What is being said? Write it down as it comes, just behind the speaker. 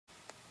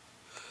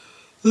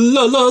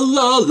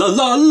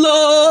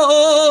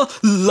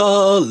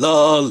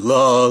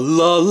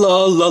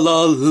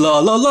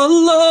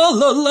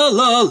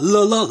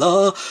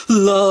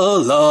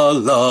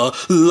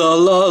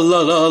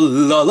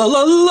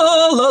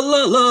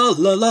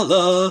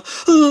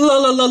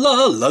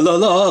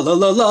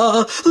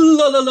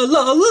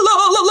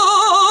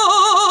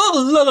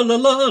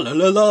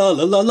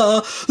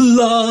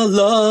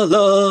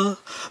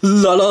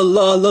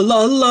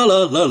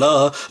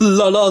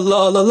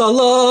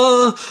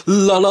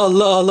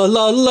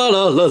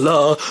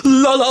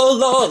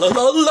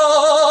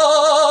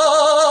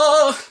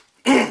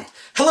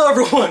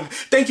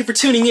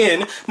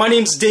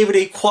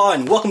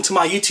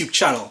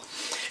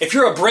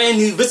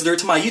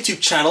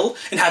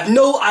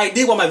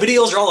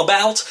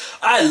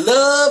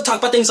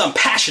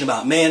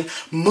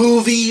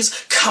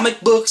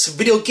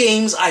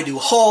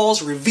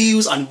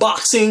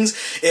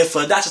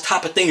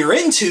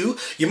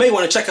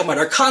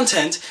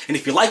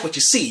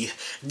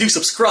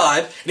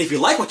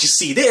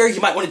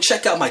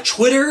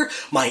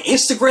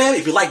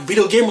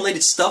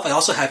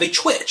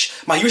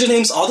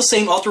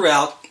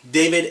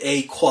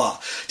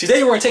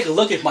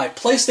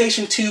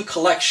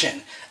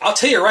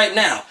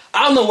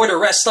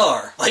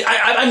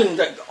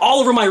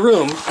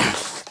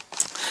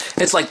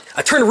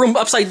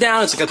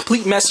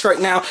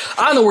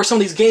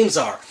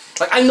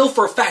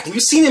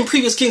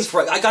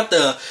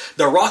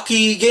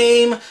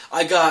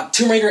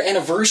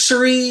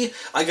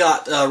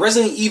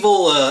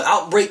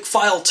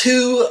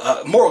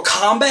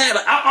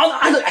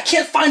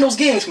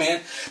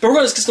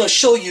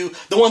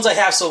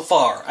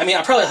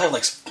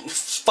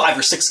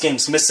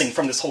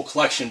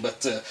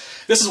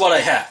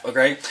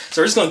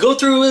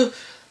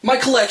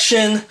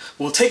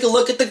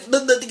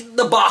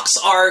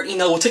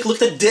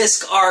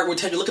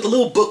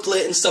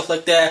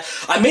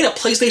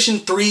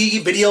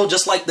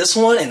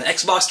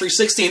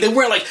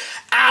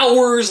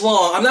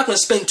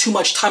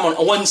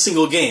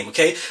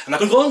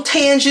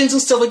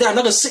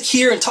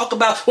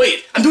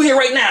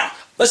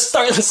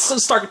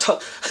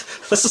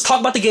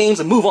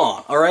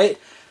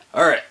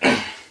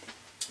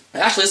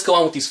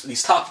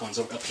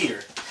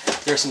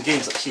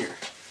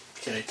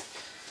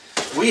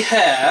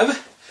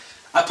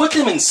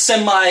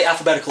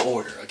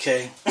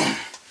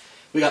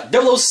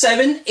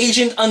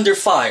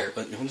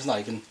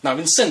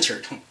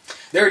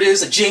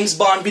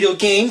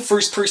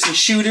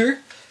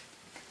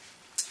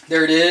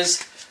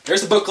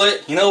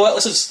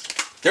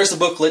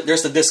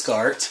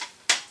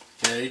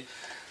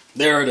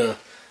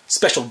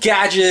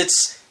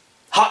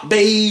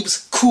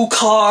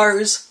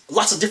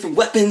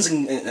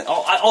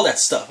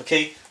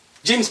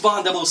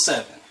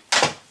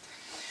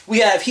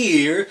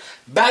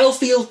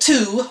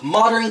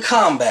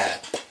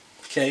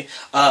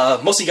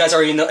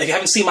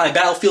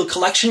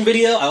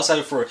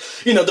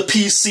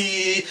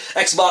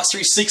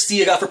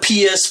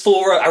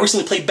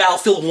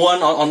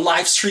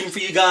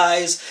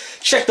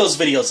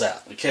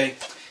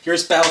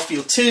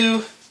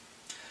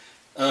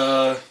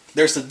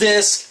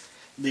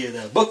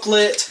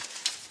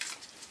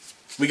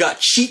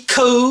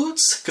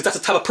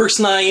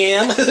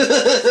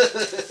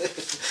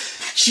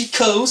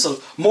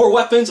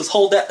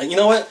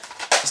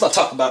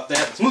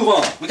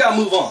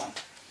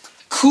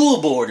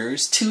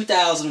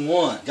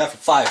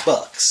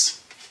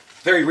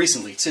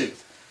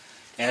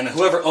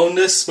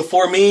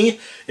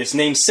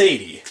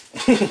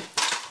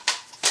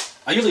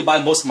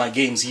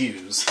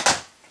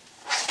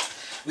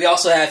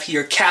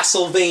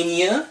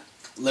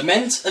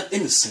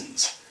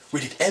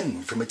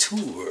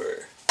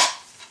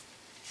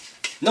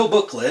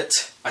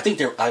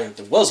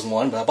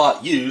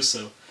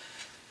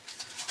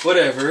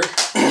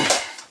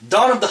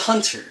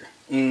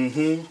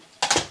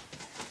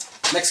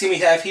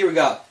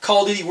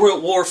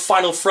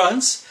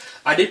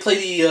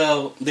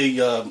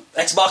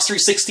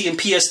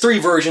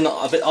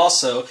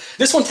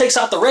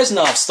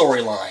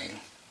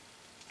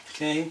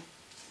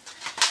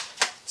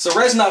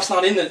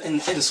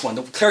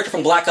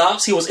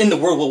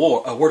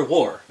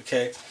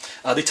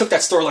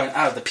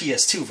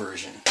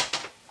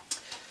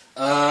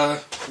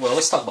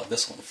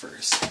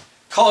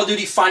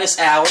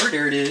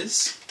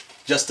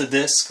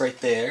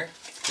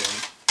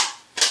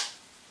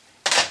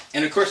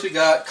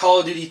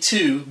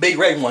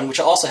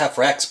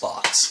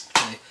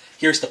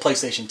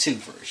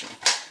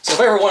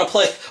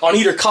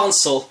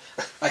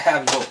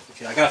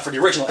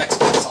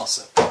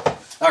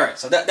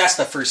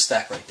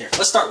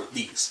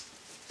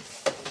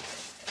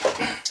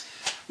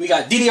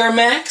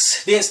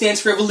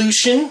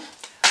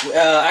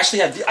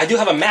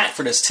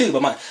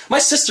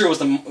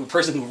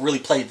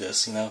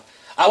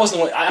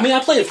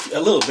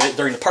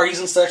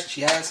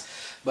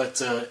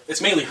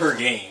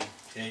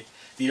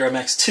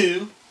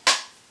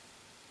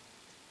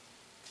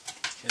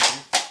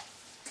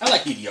I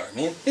like DDR,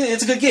 man.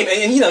 It's a good game,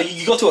 and you know,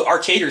 you go to an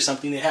arcade or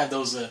something, they have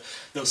those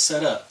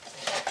set up.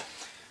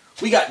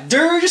 We got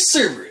Dirge of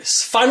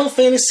Cerberus, Final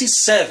Fantasy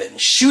VII,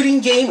 shooting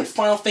game with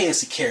Final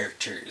Fantasy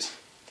characters.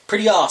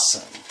 Pretty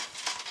awesome.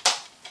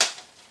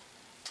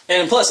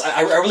 And plus,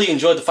 I really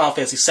enjoyed the Final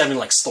Fantasy VII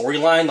like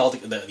storyline, all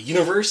the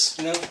universe,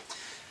 you know.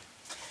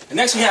 And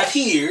next we have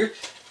here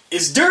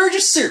is Dirge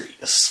of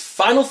Cerberus,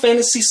 Final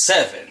Fantasy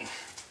VII,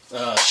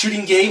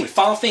 shooting game with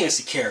Final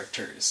Fantasy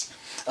characters.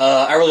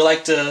 I really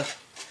liked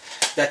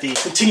that they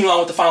continue on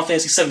with the Final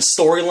Fantasy VII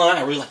storyline.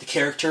 I really like the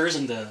characters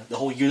and the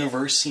whole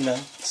universe, you know.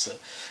 So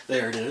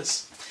there it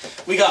is.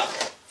 We got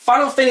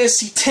Final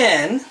Fantasy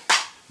X,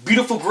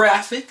 beautiful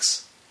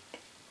graphics,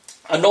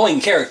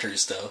 annoying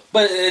characters though,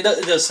 but it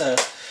does.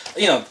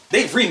 You know,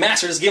 they've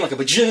remastered this game like a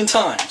bajillion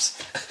times.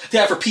 They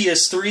have it for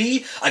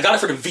PS3. I got it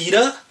for the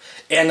Vita,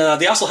 and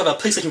they also have a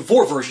PlayStation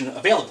 4 version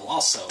available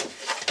also.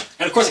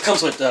 And of course, it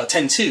comes with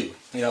 10.2.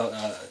 You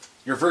know,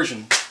 your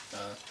version,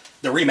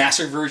 the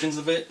remastered versions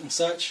of it and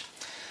such.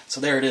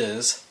 So there it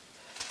is,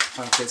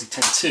 Final Fantasy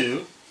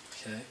X-2.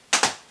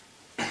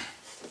 Okay.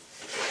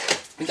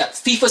 We got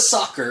FIFA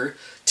Soccer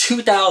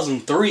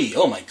 2003.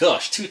 Oh my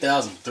gosh,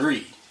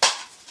 2003.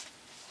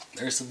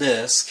 There's the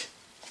disc.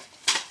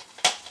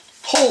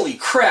 Holy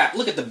crap!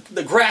 Look at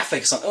the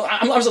graphics.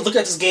 I was looking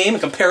at this game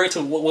and compare it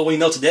to what we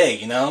know today.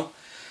 You know,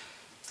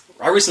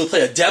 I recently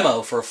played a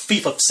demo for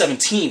FIFA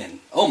 17, and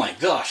oh my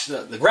gosh,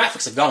 the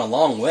graphics have gone a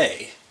long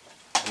way.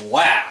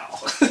 Wow.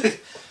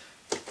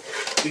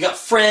 We got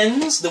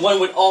Friends, the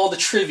one with all the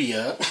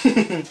trivia.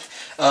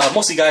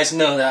 Most of you guys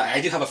know that I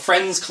do have a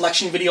Friends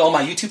collection video on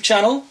my YouTube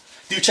channel.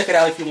 Do check it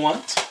out if you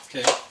want.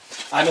 Okay,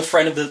 I'm a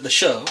friend of the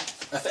show,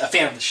 a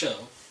fan of the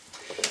show.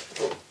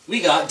 We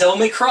got Devil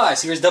May Cry.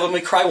 So here's Devil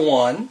May Cry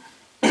 1.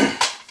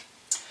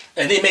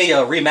 And they made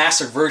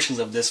remastered versions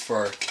of this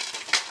for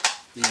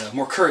the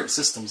more current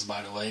systems,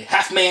 by the way.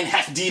 Half man,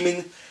 half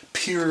demon,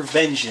 pure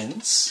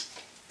vengeance.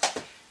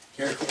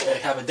 Here I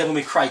have a Devil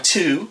May Cry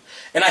 2.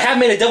 And I have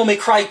made a Devil May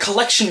Cry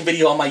collection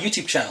video on my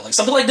YouTube channel. Like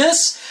something like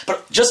this,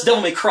 but just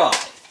Devil May Cry.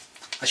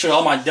 I showed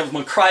all my Devil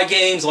May Cry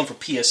games, one for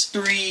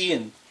PS3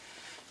 and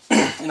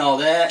and all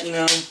that, you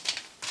know,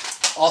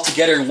 all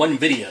together in one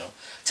video.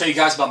 Tell you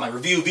guys about my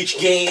review of each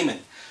game and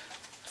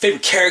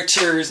favorite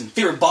characters and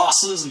favorite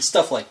bosses and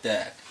stuff like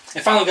that.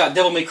 And finally got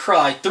Devil May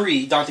Cry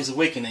 3, Dante's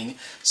Awakening,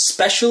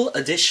 Special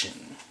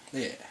Edition.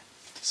 Yeah,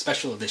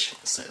 Special Edition,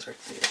 it says right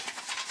there.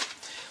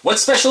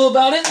 What's special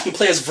about it? You can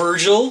play as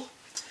Virgil,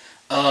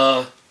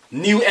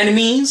 new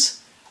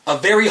enemies, a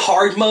very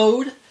hard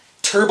mode,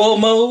 turbo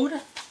mode.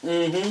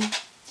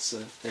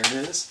 So there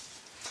it is.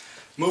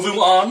 Moving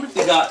on,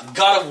 we got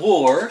God of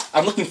War.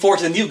 I'm looking forward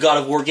to the new God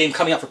of War game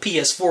coming out for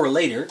PS4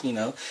 later, you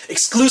know.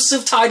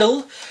 Exclusive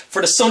title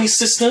for the Sony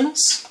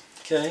systems.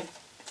 Okay.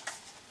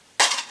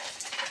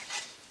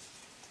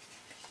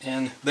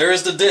 And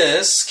there's the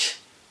disc.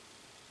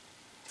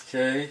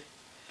 Okay.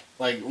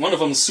 Like, one of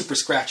them is super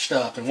scratched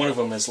up, and one of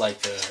them is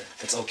like,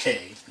 it's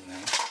okay, you know.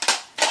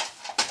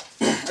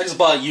 I just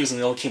bought it used and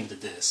it all came with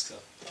the disc. So.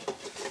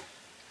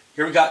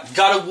 Here we got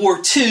God of War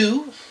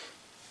 2.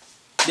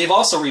 They've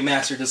also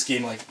remastered this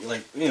game like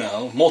you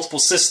know, multiple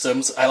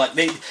systems. They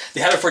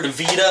have it for the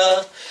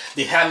Vita.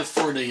 They have it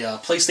for the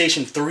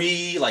PlayStation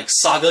 3 like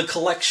Saga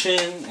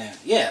Collection. And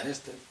yeah,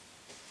 there's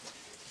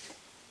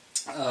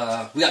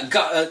we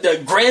got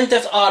the Grand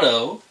Theft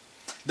Auto,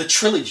 the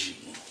trilogy.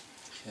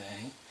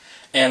 Okay,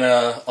 and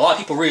a lot of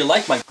people really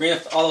like my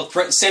Grand Theft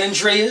Auto San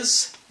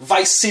Andreas,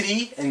 Vice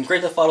City, and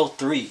Grand Theft Auto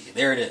 3.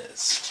 There it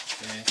is.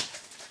 Okay,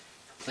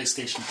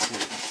 PlayStation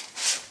 2.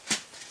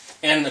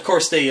 And of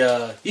course,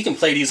 you can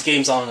play these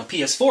games on a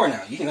PS4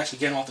 now. You can actually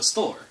get them off the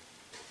store.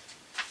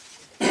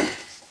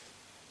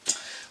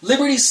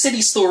 Liberty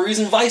City Stories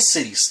and Vice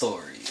City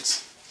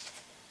Stories.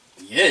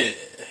 Yeah,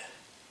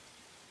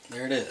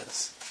 there it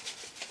is.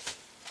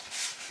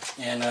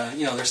 And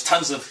you know, there's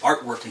tons of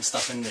artwork and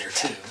stuff in there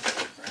too,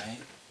 right?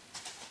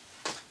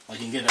 Like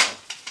you can get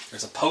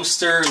there's a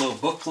poster, a little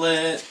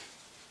booklet,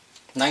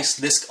 nice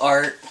disc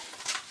art.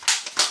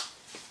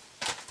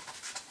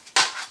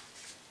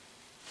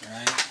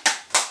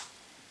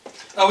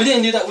 Oh, we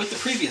didn't do that with the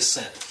previous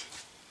set.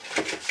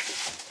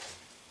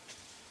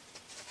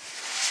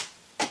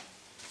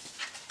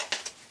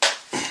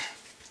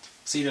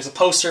 See, there's a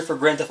poster for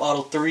Grand Theft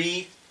Auto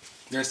 3.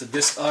 There's the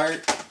disc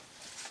art.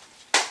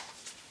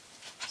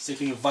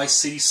 Speaking of Vice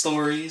City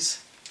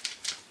Stories.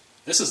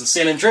 This is the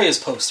San Andreas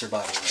poster,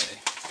 by the way.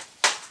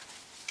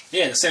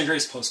 Yeah, the San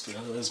Andreas poster.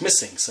 It was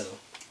missing, so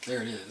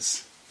there it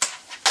is.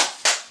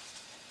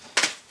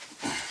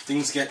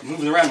 Things get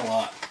moving around a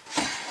lot.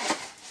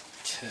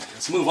 Okay,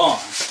 let's move on.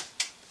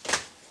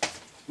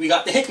 We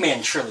got the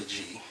Hitman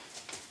trilogy.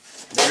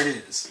 There it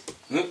is.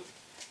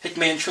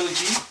 Hitman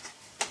trilogy.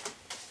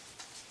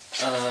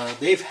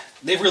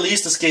 They've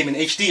released this game in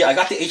HD. I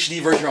got the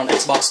HD version on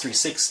Xbox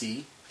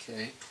 360.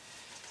 Okay.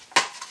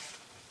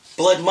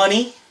 Blood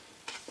Money.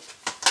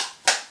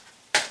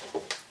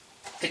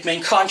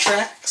 Hitman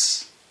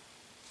Contracts.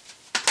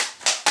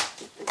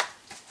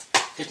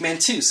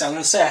 Hitman 2, Silent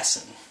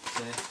Assassin.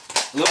 Okay.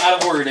 A little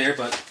out of order there,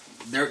 but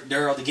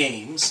there are the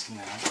games. You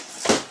know.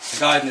 I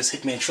got in this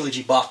Hitman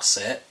Trilogy box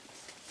set.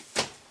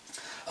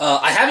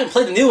 I haven't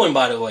played the new one,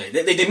 by the way.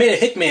 They made a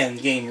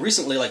Hitman game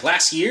recently, like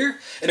last year,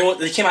 and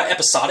they came out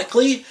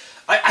episodically.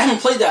 I haven't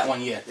played that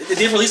one yet.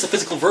 They've released a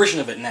physical version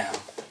of it now.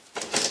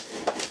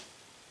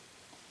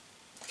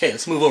 Okay,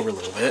 let's move over a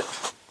little bit.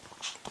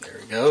 There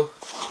we go.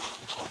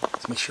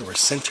 Let's make sure we're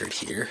centered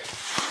here.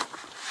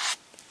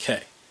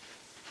 Okay.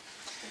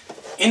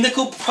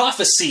 Indigo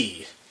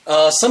Prophecy.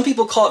 Some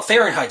people call it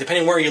Fahrenheit,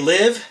 depending where you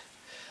live.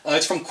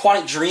 It's from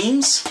Quantic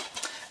Dreams.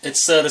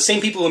 It's the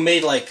same people who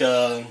made, like,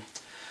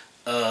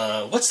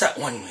 what's that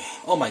one game?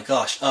 Oh my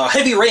gosh.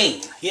 Heavy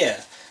Rain.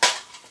 Yeah.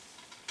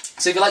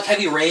 So if you like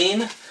Heavy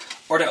Rain,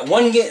 or that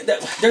one game,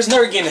 there's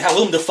another game that had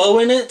Willem Dafoe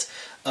in it.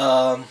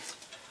 Oh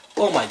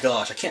my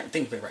gosh, I can't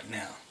think of it right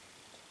now.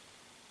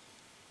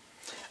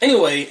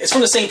 Anyway, it's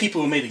from the same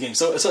people who made the game,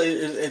 so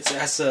it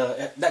has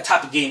that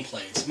type of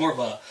gameplay. It's more of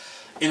a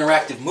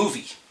interactive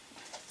movie.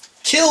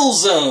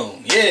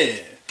 Killzone,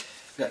 yeah.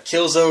 We got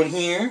Killzone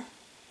here.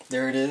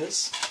 There it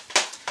is.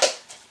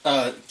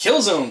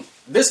 Killzone.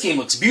 This game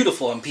looks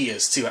beautiful on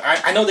PS2.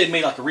 I know they've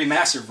made like a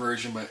remastered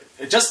version, but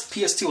just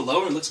PS2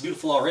 alone, it looks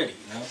beautiful already.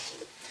 You know.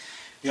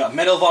 You got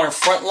Medal of Honor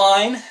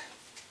Frontline.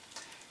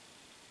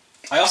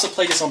 I also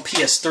played this on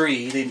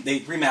PS3. They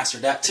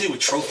remastered that too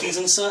with trophies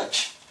and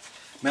such.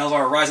 Medal of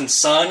Honor Rising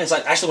Sun is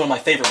like actually one of my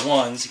favorite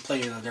ones. You play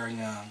it during.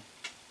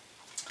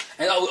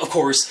 And of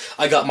course,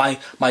 I got my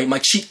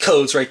cheat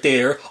codes right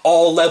there.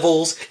 All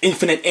levels,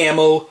 infinite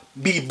ammo,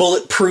 be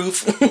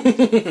bulletproof.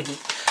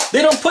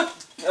 They don't put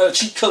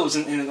cheat codes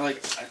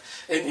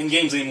in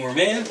games anymore,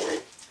 man.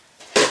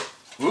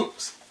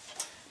 Whoops.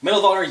 Medal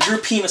of Honor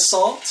European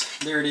Assault.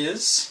 There it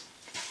is.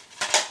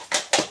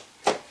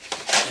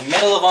 And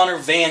Medal of Honor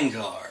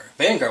Vanguard.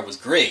 Vanguard was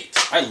great.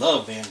 I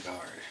love Vanguard.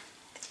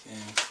 Yeah.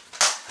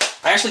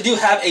 I actually do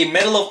have a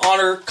Medal of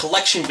Honor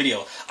collection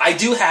video. I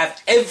do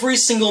have every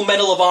single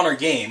Medal of Honor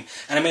game,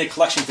 and I made a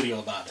collection video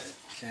about it.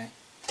 Okay.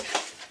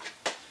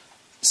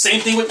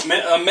 Same thing with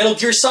Metal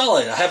Gear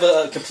Solid. I have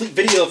a complete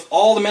video of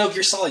all the Metal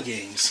Gear Solid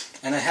games,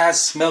 and it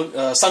has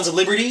Sons of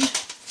Liberty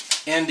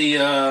and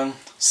the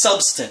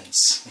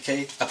Substance.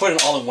 Okay, I put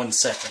it all in one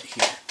set right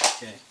here.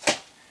 Okay.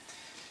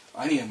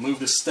 I need to move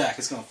this stack.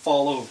 It's gonna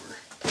fall over.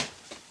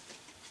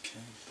 Okay.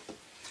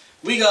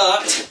 We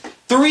got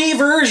 3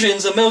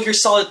 versions of Metal Gear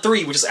Solid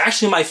 3, which is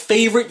actually my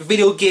favorite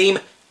video game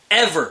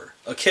ever.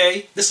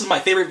 Okay, this is my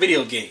favorite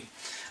video game.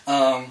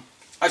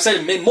 I've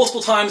said it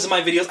multiple times in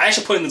my videos. I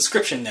actually put it in the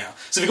description now.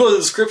 So if you go to the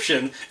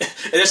description,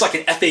 there's like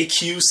an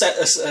FAQ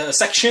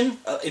section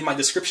in my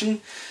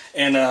description.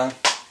 And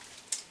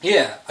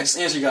yeah, I just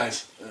answer you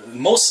guys.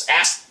 Most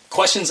asked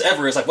questions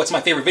ever is like, what's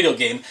my favorite video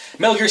game?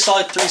 Metal Gear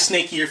Solid 3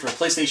 Snake Eater for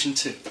PlayStation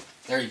 2.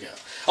 There you go.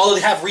 Although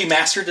they have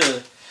remastered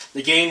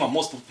the game on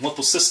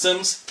multiple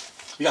systems.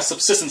 We got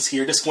Subsistence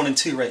here, disc 1 and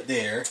 2 right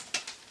there.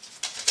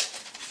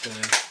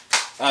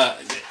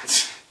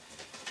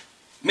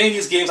 Many of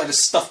these games I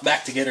just stuff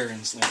back together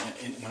and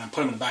when I put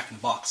them in the back in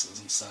the boxes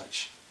and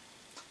such.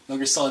 Metal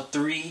Gear Solid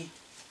 3.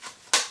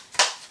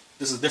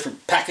 This is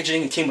different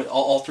packaging. It came with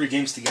all 3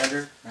 games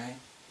together, right?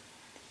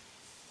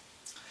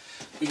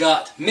 We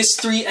got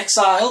Myst 3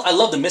 Exile. I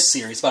love the Myst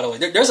series, by the way.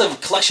 There's a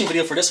collection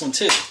video for this one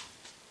too.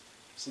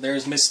 So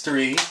there's Myst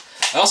 3.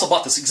 I also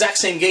bought this exact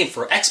same game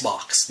for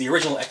Xbox, the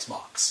original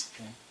Xbox.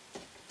 Okay.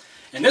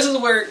 And this is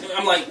where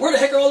I'm like, where the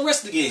heck are all the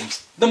rest of the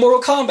games? The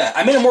Mortal Kombat.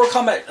 I made a Mortal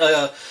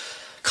Kombat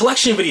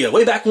collection video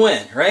way back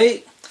when,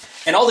 right?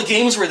 And all the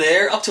games were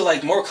there up to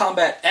like Mortal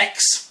Kombat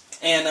X,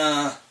 and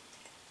I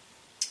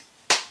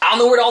don't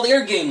know where all the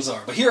other games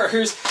are. But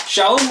here's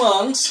Shaolin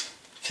Monks,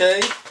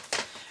 okay,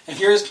 and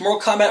here's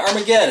Mortal Kombat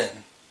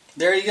Armageddon.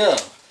 There you go.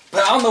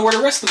 But I don't know where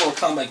the rest of the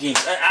Mortal Kombat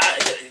games.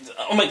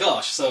 Oh my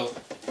gosh! So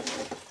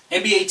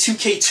NBA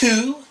 2K2,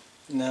 you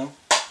know,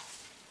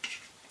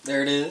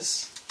 there it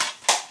is.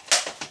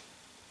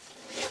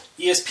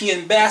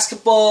 ESPN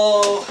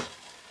Basketball.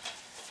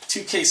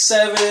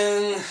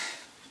 2K7,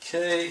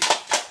 okay.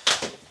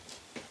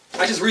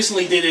 I just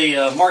recently did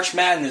a March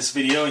Madness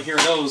video, and here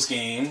are those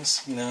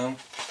games, you know.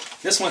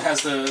 This one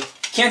has the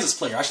Kansas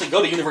player. I actually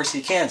go to University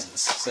of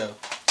Kansas, so.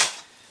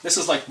 This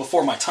is like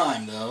before my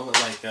time, though,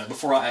 like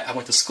before I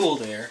went to school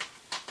there.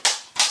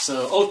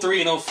 So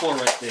 03 and 04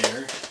 right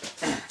there.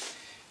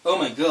 Oh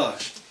my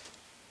gosh.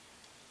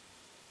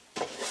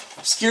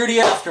 Obscurity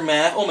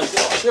Aftermath, oh my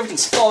gosh,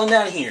 everything's falling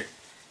down here.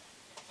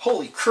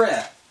 Holy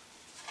crap.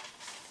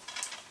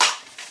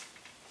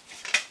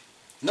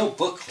 No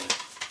booklet.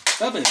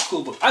 That'd been a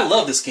cool book. I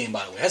love this game,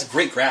 by the way. It has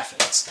great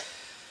graphics.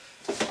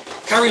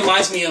 Kind of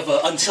reminds me of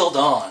Until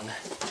Dawn.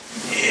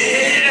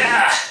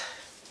 Yeah!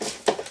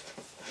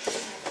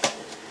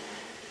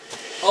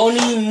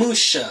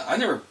 Onimusha. I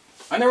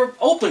never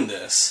opened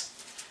this.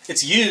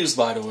 It's used,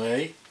 by the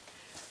way.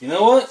 You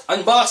know what?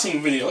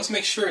 Unboxing video. Let's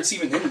make sure it's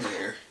even in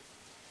there.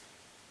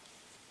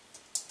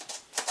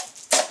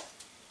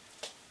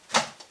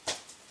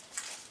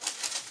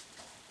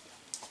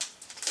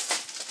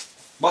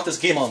 bought this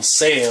game on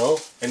sale,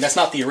 and that's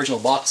not the original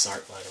box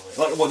art, by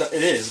the way. Well,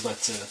 it is, but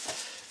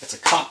it's a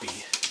copy.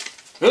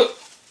 Oh,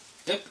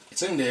 yep,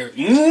 it's in there.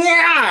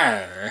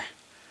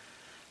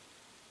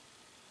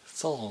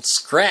 It's all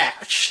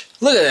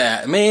scratched. Look at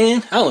that,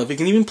 man. I don't know if it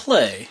can even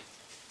play.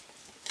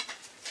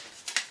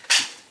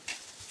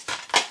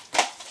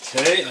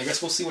 Okay, I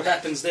guess we'll see what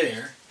happens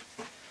there.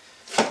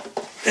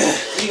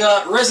 We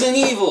got Resident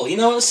Evil. You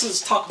know what?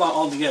 Let's talk about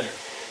all together.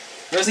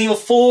 Resident Evil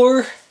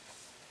 4.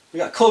 We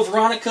got Code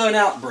Veronica and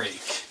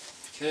Outbreak.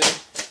 Okay.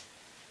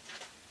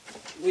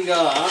 We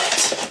got...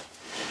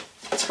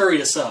 Let's hurry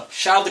this up.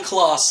 Shadow of the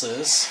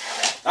Colossus.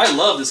 I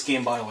love this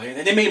game, by the way.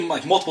 And they made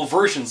like multiple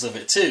versions of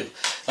it too.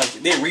 Like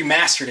they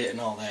remastered it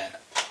and all that.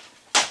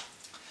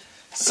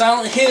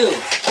 Silent Hill.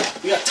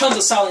 We got tons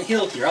of Silent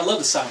Hill here. I love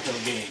the Silent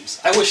Hill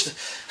games. I wish...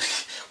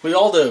 With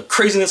all the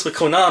craziness with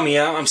Konami,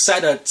 I'm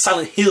sad that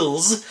Silent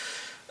Hills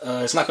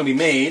it's not going to be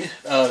made.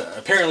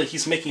 Apparently,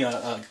 he's making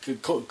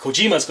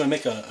Kojima's going to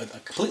make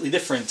a completely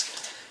different,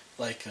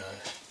 like,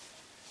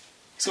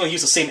 he's going to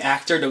use the same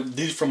actor, the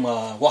dude from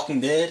Walking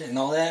Dead and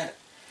all that,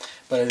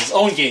 but his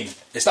own game.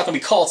 It's not going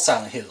to be called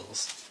Silent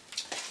Hills,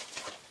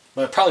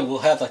 but it probably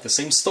will have like the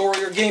same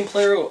story or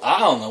gameplay. Or, I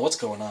don't know what's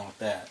going on with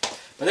that.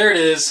 But there it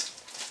is.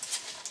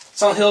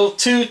 Silent Hill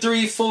 2,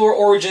 3, 4,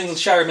 Origins, and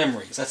Shattered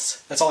Memories.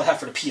 That's all I have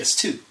for the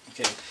PS2.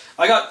 Okay,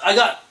 I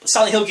got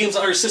Silent Hill games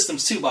on other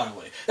systems too, by the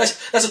way.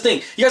 That's the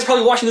thing. You guys are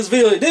probably watching this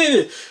video like,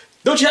 dude,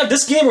 don't you have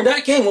this game or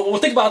that game? Well,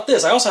 think about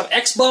this. I also have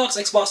Xbox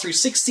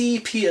 360,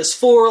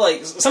 PS4.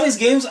 Like some of these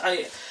games,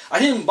 I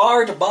didn't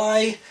bother to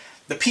buy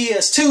the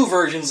PS2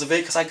 versions of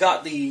it because I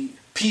got the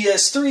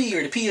PS3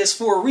 or the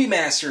PS4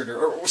 remastered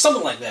or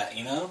something like that.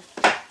 You know.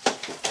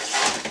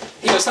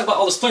 Yeah, let's talk about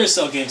all the Splinter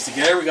Cell games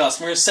together. We got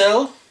Splinter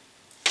Cell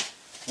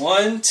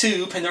 1,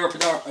 2, Pandora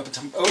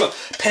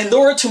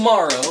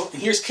Tomorrow,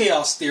 and here's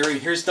Chaos Theory,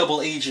 and here's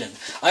Double Agent.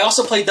 I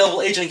also played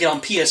Double Agent again on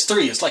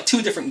PS3. It's like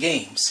 2 different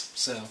games.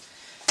 So,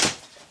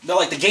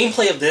 like the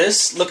gameplay of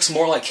this looks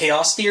more like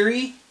Chaos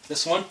Theory.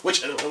 This one,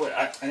 which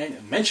I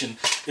didn't mention,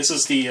 this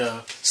is the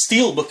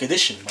Steelbook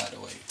edition, by the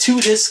way.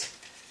 2-disc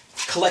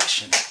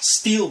collection,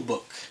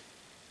 Steelbook.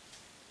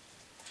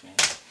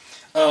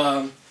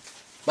 Okay.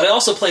 But I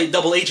also played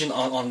Double Agent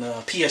on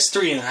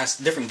PS3, and it has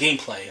different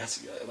gameplay. It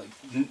has like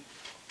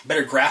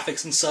better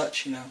graphics and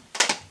such, you know.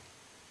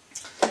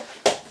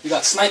 We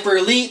got Sniper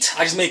Elite.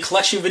 I just made a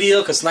collection video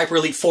because Sniper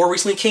Elite 4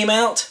 recently came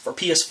out for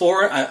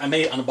PS4. I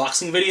made an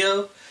unboxing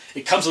video.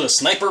 It comes with a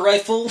sniper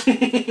rifle.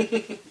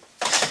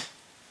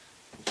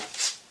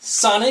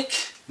 Sonic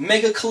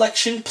Mega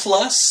Collection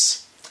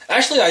Plus.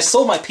 Actually, I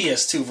sold my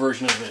PS2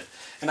 version of it,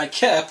 and I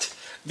kept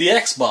the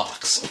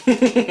Xbox.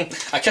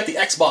 I kept the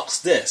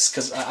Xbox disc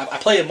because I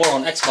play it more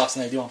on Xbox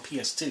than I do on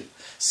PS2.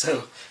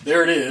 So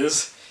there it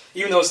is.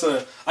 Even though it's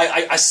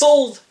I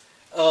sold,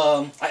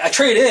 I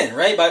traded in,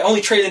 right? But I only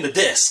traded in the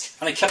disc,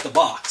 and I kept the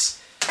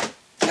box.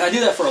 And I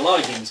do that for a lot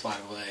of games, by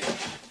the way.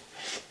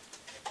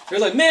 They're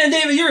like, man,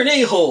 David, you're an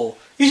a-hole.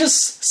 You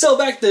just sell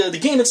back the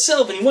game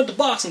itself, and you want the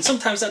box, and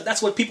sometimes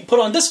that's what people put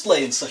on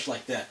display and such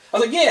like that. I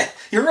was like, yeah,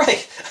 you're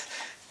right.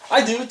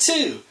 I do it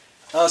too.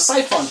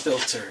 Siphon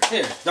Filter.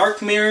 Here,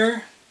 Dark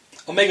Mirror,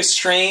 Omega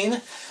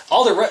Strain.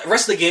 All the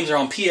rest of the games are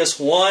on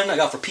PS1. I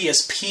got for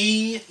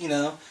PSP, you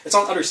know. It's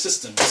on other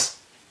systems.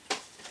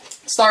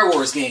 Star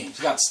Wars games.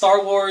 We got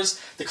Star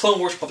Wars, The Clone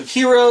Wars Republic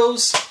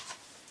Heroes.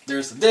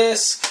 There's the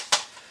disc.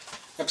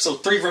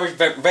 Episode 3,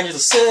 Revenge of the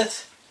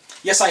Sith.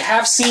 Yes, I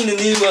have seen the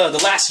new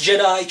The Last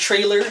Jedi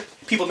trailer.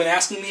 People have been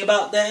asking me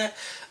about that.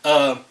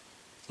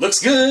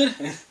 Looks good.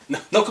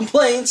 No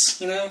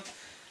complaints, you know.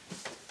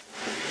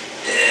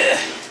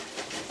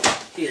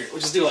 Here,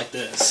 we'll just do it like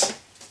this.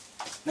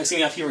 Next thing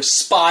you have here is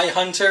Spy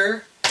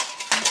Hunter.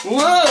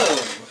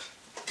 Whoa!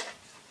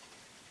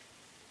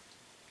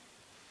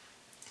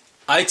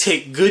 I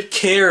take good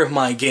care of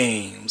my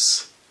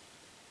games.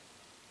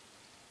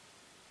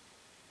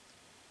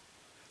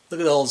 Look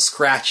at all the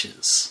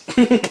scratches.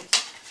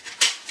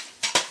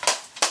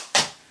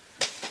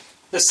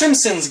 The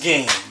Simpsons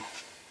game.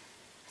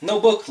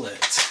 No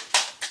booklet.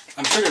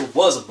 I'm sure there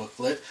was a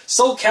booklet.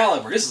 Soul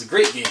Calibur. This is a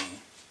great game.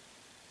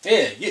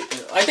 Yeah,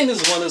 I think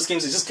this is one of those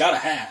games you just gotta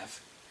have.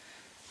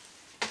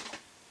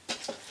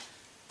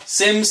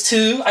 Sims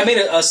 2. I made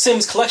a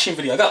Sims collection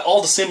video. I got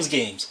all the Sims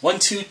games. 1,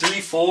 2, 3,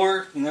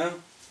 4, you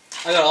know.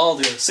 I got all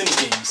the Sims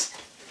games.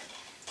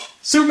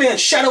 Superman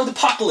Shadow of the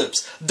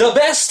Apocalypse. The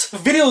best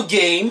video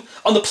game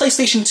on the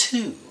PlayStation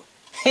 2.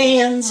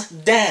 Hands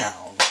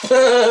down.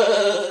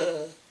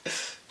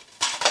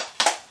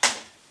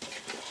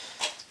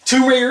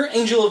 Tomb Raider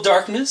Angel of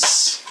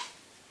Darkness.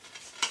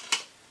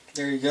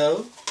 There you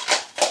go.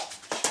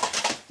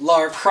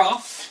 Lara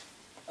Croft.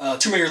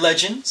 Tomb Raider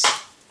Legends.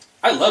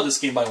 I love this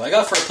game, by the way. I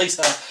got it for a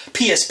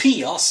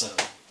PSP also.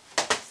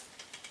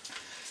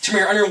 Tomb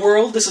Raider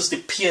Underworld. This is the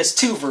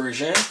PS2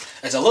 version.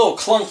 It's a little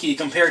clunky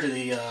compared to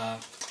the...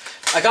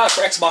 I got it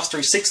for Xbox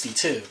 360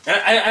 too.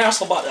 And I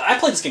also bought... I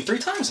played this game 3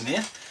 times,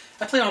 man.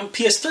 I played it on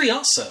PS3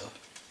 also.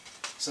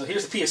 So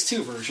here's the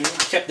PS2 version.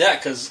 I kept that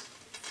because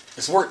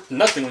it's worth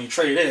nothing when you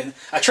trade it in.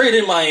 I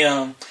traded in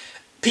my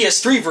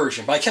PS3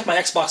 version, but I kept my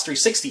Xbox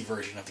 360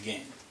 version of the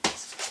game.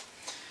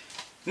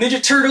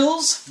 Ninja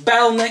Turtles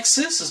Battle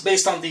Nexus is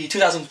based on the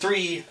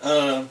 2003,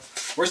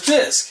 where's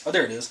this? Oh,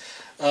 there it is.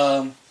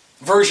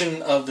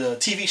 Version of the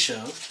TV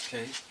show.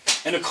 Okay.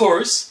 And of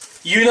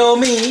course, you know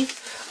me,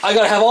 I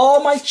gotta have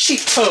all my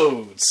cheat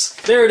codes.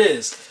 There it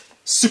is.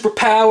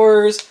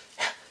 Superpowers,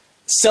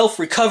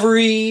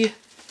 self-recovery,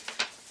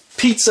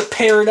 pizza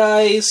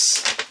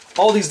paradise,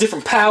 all these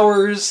different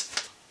powers.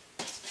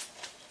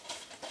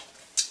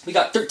 We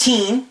got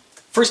 13,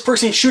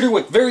 first-person shooter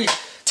with very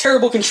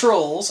terrible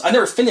controls. I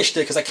never finished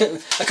it because I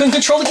couldn't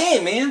control the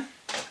game, man.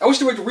 I wish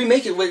they would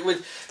remake it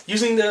with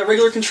using the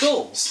regular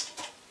controls.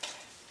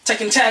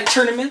 Tekken Tag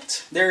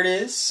Tournament, there it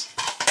is.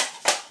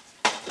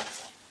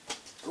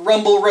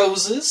 Rumble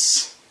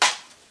Roses.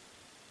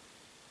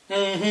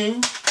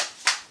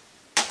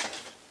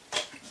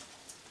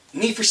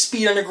 Need for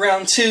Speed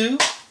Underground 2.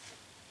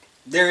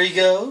 There you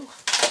go.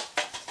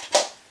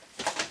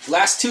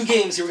 Last two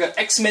games here, we got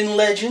X-Men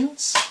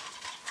Legends.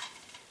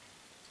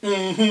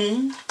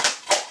 And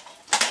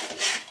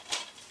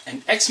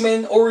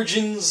X-Men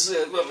Origins,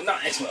 well,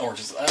 not X-Men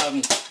Origins,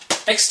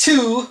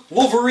 X2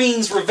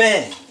 Wolverine's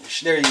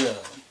Revenge. There you go.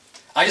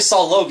 I just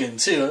saw Logan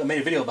too. I made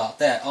a video about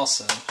that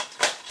also.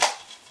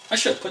 I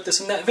should have put this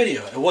in that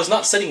video. It was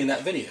not sitting in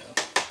that video.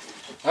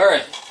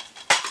 Alright.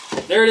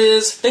 There it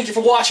is. Thank you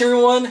for watching,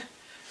 everyone.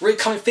 Rate,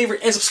 comment,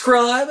 favorite, and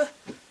subscribe.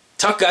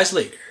 Talk guys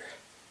later.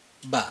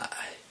 Bye.